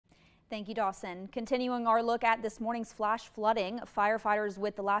Thank you, Dawson. Continuing our look at this morning's flash flooding, firefighters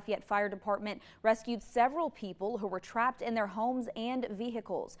with the Lafayette Fire Department rescued several people who were trapped in their homes and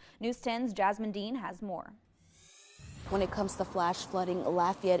vehicles. News 10's Jasmine Dean has more. When it comes to flash flooding,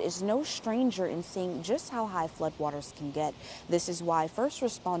 Lafayette is no stranger in seeing just how high floodwaters can get. This is why first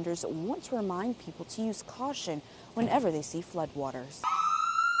responders want to remind people to use caution whenever they see floodwaters.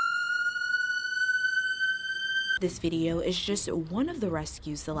 This video is just one of the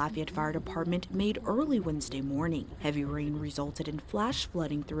rescues the Lafayette Fire Department made early Wednesday morning. Heavy rain resulted in flash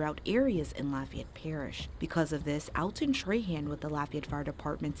flooding throughout areas in Lafayette Parish. Because of this, Alton Trahan with the Lafayette Fire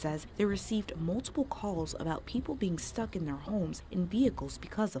Department says they received multiple calls about people being stuck in their homes and vehicles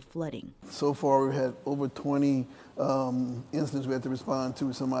because of flooding. So far, we've had over 20 incidents we had to respond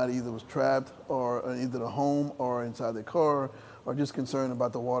to. Somebody either was trapped or either the home or inside their car, or just concerned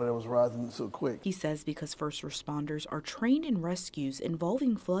about the water that was rising so quick. He says because first responders are trained in rescues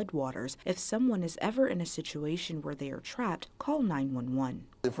involving floodwaters, if someone is ever in a situation where they are trapped, call 911.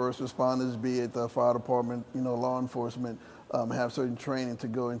 The first responders, be it the fire department, law enforcement, have certain training to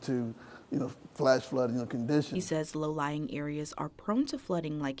go into flash flood conditions. He says low-lying areas are prone to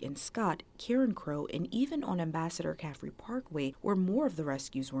flooding like in Scott, Karen Crow, and even on Ambassador Caffrey Parkway, where more of the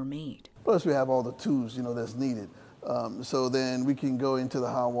rescues were made. Plus we have all the tools that's needed. So then we can go into the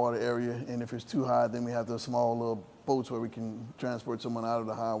high water area, and if it's too high, then we have those small little boats where we can transport someone out of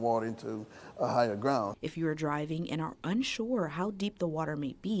the high water into a higher ground. If you are driving and are unsure how deep the water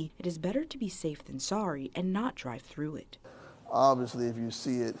may be, it is better to be safe than sorry and not drive through it. Obviously, if you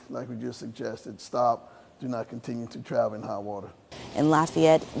see it, like we just suggested, stop. Do not continue to travel in high water. In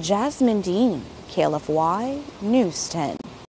Lafayette, Jasmine Dean, KLFY News 10.